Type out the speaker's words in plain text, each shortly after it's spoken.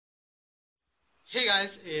Hey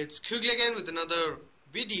guys, it's Kugli again with another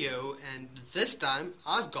video, and this time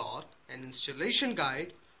I've got an installation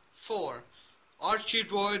guide for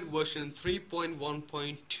Archidroid version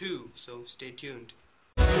 3.1.2, so stay tuned.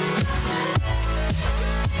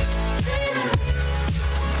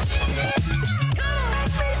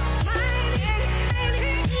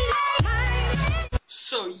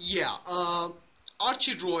 So yeah,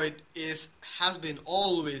 Archidroid has been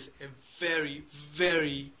always a very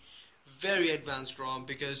advanced ROM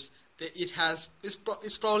because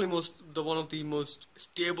it's probably one of the most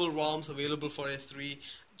stable ROMs available for S3.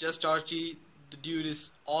 Just Archie, the dude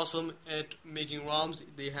is awesome at making ROMs.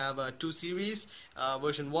 They have two series,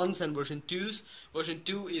 version 1s and version 2s. Version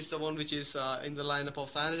 2 is the one which is in the lineup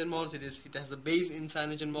of CyanogenMods. It has a base in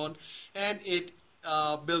CyanogenMod, and it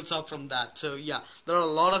builds up from that. So yeah, there are a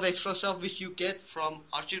lot of extra stuff which you get from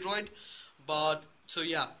Archidroid, but so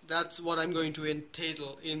yeah, that's what I'm going to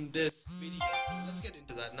entail in this video. So let's get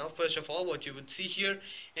into that now. First of all, what you would see here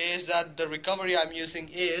is that the recovery I'm using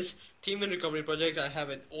is Theme and Recovery Project. I have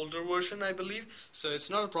an older version, I believe, so it's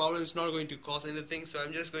not a problem. It's not going to cost anything. So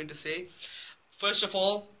I'm just going to say, first of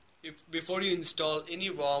all, before you install any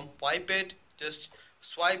ROM, wipe it. Just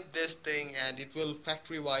swipe this thing and it will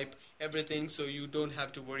factory wipe everything, so you don't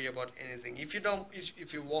have to worry about anything. If you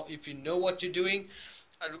know what you're doing,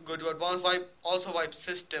 I would go to advanced wipe, also wipe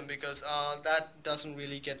system, because that doesn't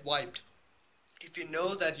really get wiped. If you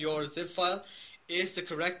know that your zip file is the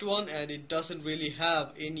correct one and it doesn't really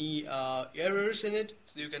have any errors in it,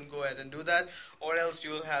 so you can go ahead and do that, or else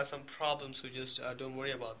you will have some problems, so just don't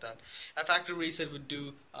worry about that. A factory reset would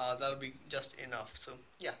do, that'll be just enough. So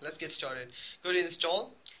yeah, let's get started. Go to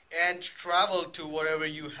install and travel to wherever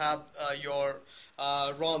you have your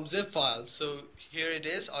ROM zip file. So here it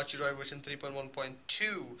is, Archidroid version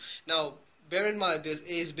 3.1.2. Now bear in mind this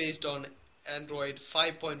is based on Android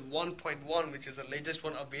 5.1.1, which is the latest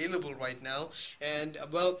one available right now, and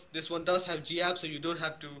well, this one does have GApps, so you don't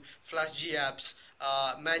have to flash GApps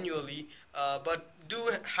manually, but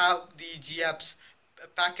do have the GApps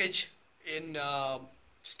package in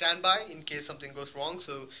standby in case something goes wrong.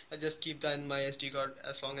 So I just keep that in my SD card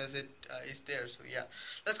as long as it is there. So yeah,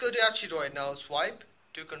 let's go to Archidroid now. Swipe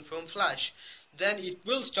to confirm flash. Then it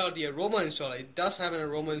will start the aroma installer. It does have an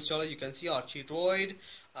aroma installer. You can see Archidroid.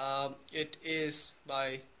 It is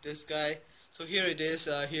by this guy. So here it is.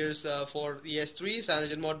 Here's for ES3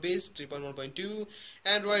 CyanogenMod base 3.1.2.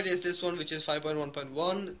 Android is this one, which is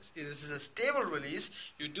 5.1.1. This is a stable release.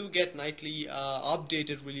 You do get nightly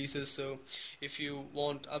updated releases. So if you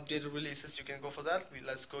want updated releases, you can go for that.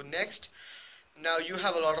 Let's go next. Now you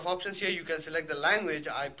have a lot of options here. You can select the language.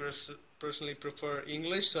 I personally prefer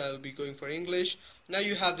English, so I'll be going for English. Now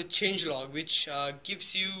you have the changelog, which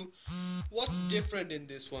gives you what's different in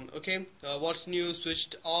this one. Okay, what's new?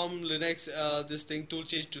 Switched ARM Linux, this thing, tool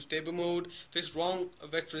change to stable mode, fixed wrong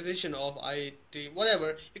vectorization of IT,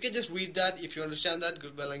 whatever. You can just read that. If you understand that,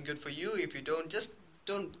 good, well and good for you. If you don't, just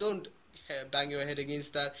don't bang your head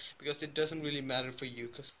against that, because it doesn't really matter for you.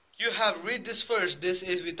 Cause you have read this first. This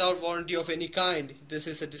is without warranty of any kind. This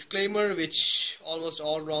is a disclaimer which almost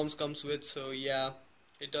all ROMs comes with. So yeah,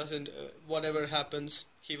 it doesn't, whatever happens,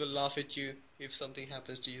 he will laugh at you if something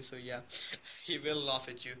happens to you. So yeah, he will laugh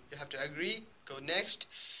at you. You have to agree. Go next.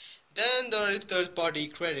 Then there are third-party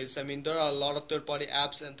credits. I mean, there are a lot of third-party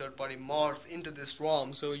apps and third-party mods into this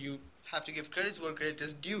ROM, so you have to give credits where credit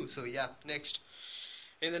is due. So yeah, next.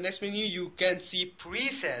 In the next menu, you can see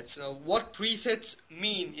presets. Now, what presets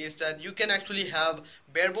mean is that you can actually have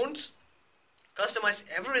bare bones, customize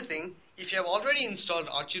everything. If you have already installed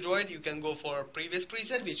Archidroid, you can go for a previous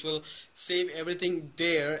preset, which will save everything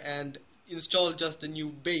there and install just the new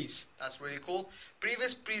base. That's really cool.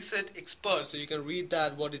 Previous preset expert, so you can read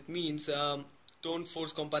that, what it means. Don't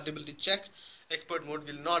force compatibility check. Expert mode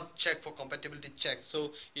will not check for compatibility check.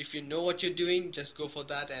 So if you know what you're doing, just go for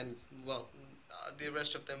that, and well, the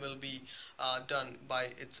rest of them will be done by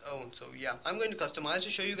its own. So yeah, I'm going to customize to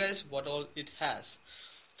show you guys what all it has.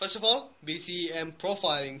 First of all, BCM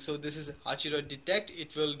profiling. So this is Archidroid detect.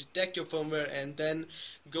 It will detect your firmware and then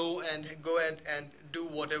go ahead and do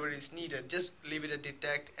whatever is needed. Just leave it at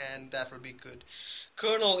detect and that will be good.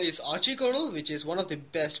 Kernel is Archie kernel, which is one of the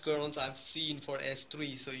best kernels I've seen for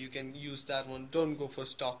S3, so you can use that one. Don't go for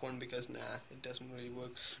stock one, because nah, it doesn't really work.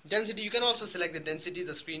 Density, you can also select the density,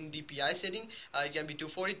 the screen DPI setting. It can be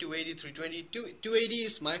 240, 280, 320. 280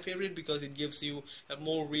 is my favorite because it gives you a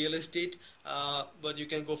more real estate, but you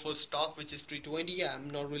can go for stock, which is 320. I'm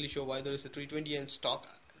not really sure why there is a 320 and stock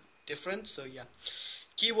difference, so yeah.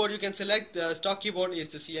 Keyboard you can select. The stock keyboard is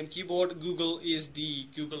the CM keyboard. Google is the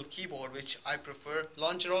Google keyboard, which I prefer.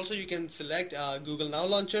 Launcher also you can select Google Now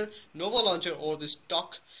Launcher, Nova Launcher, or the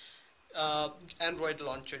stock Android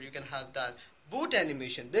launcher. You can have that. Boot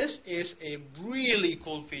animation. This is a really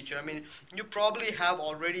cool feature. I mean, you probably have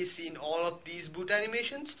already seen all of these boot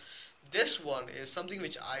animations. This one is something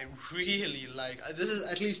which I really like. This is,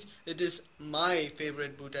 at least it is my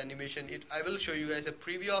favorite boot animation. I will show you guys a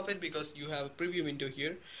preview of it because you have a preview window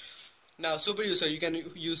here. Now super user, you can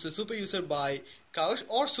use the super user by Couch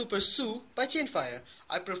or super su by Chainfire.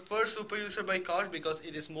 I prefer super user by Couch because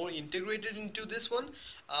it is more integrated into this one.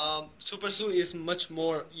 Super su is much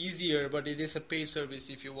more easier, but it is a paid service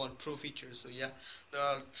if you want pro features. So yeah, there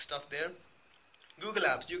are stuff there. Google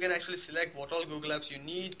Apps, you can actually select what all Google Apps you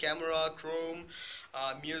need. Camera, Chrome,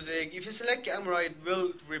 music. If you select camera, it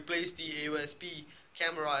will replace the AOSP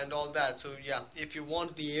camera and all that. So yeah, if you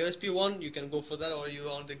want the AOSP one, you can go for that, or you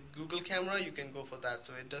want the Google camera, you can go for that.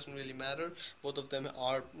 So it doesn't really matter. Both of them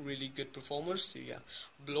are really good performers. So yeah,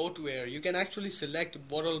 bloatware, you can actually select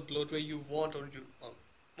what all bloatware you want, or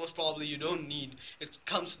most probably you don't need. It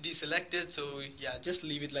comes deselected, so yeah, just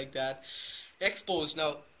leave it like that. Expose,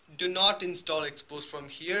 now do not install Expose from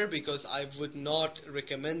here because I would not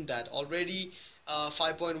recommend that. Already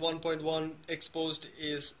 5.1.1 Exposed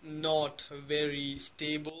is not very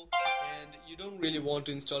stable, and you don't really want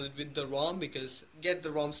to install it with the ROM, because get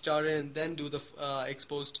the ROM started and then do the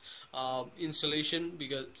Exposed installation,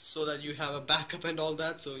 because so that you have a backup and all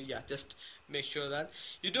that. So yeah, just make sure that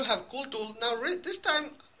you do have Cool Tool. Now this time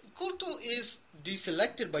Cool Tool is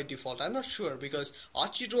deselected by default. I'm not sure because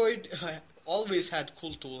Archidroid always had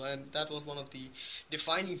Cool Tool, and that was one of the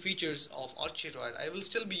defining features of Archidroid. I will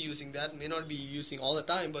still be using that, may not be using all the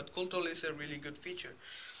time, but Cool Tool is a really good feature.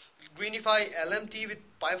 Greenify, LMT with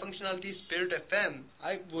Pi functionality, Spirit FM.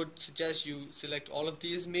 I would suggest you select all of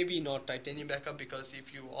these, maybe not Titanium Backup, because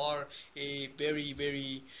if you are a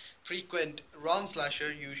very frequent ROM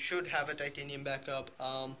flasher, you should have a Titanium Backup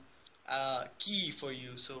key for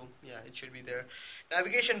you. So yeah, it should be there.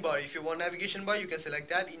 Navigation bar, if you want navigation bar, you can select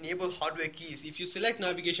that. Enable hardware keys. If you select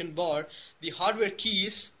navigation bar, the hardware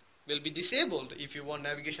keys will be disabled. If you want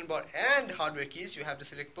navigation bar and hardware keys, you have to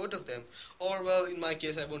select both of them. Or well, in my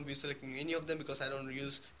case, I won't be selecting any of them because I don't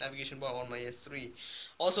use navigation bar on my S3.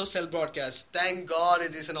 Also cell broadcast, thank God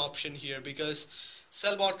it is an option here, because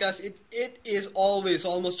cell broadcast, it is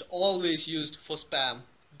almost always used for spam.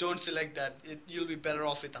 Don't select that, you'll be better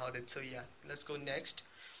off without it. So yeah, let's go next.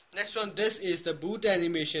 Next one, this is the boot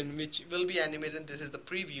animation, which will be animated. This is the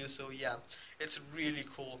preview, so yeah, it's really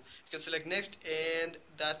cool. You can select next, and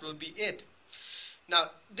that will be it.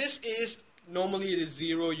 Now this is, normally it is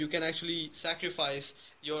 0. You can actually sacrifice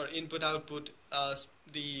your input output,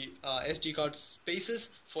 the SD card spaces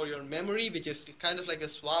for your memory, which is kind of like a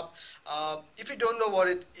swap. If you don't know what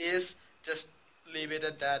it is, just leave it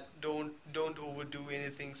at that. Don't overdo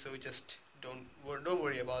anything, so just don't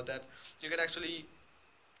worry about that. You can actually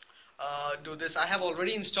do this. I have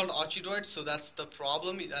already installed Archidroid, so that's the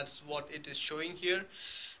problem. That's what it is showing here.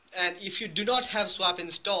 And if you do not have swap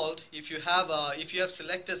installed, if you have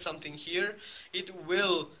selected something here, it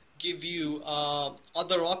will give you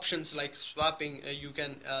other options like swapping. You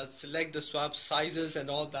can select the swap sizes and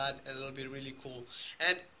all that, and it'll be really cool.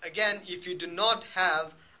 And again, if you do not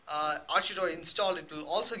have Archidroid installed, it will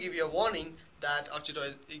also give you a warning that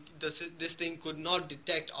Archidroid, this thing could not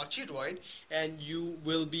detect Archidroid, and you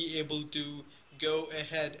will be able to go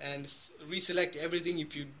ahead and reselect everything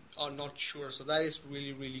if you are not sure. So that is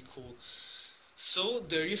really cool. So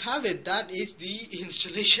there you have it. That is the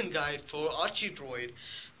installation guide for Archidroid.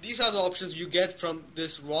 These are the options you get from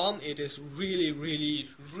this ROM. It is really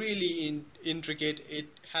intricate. It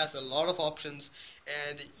has a lot of options,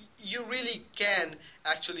 and you really can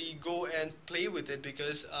actually go and play with it,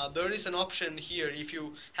 because there is an option here. If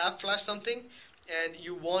you have flashed something and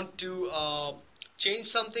you want to change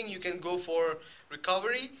something, you can go for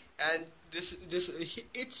recovery, and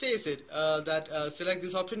it says it that select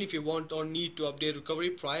this option if you want or need to update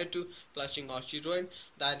recovery prior to flashing Archidroid.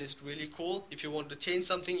 That is really cool. If you want to change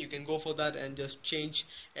something, you can go for that and just change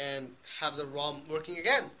and have the ROM working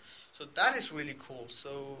again. So that is really cool.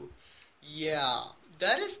 So yeah,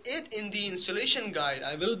 that is it in the installation guide.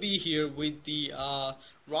 I will be here with the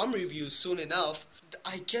ROM review soon enough.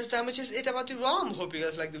 I guess that much is it about the ROM. Hope you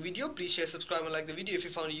guys like the video. Please share, subscribe, and like the video if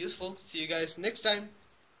you found it useful. See you guys next time.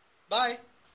 Bye.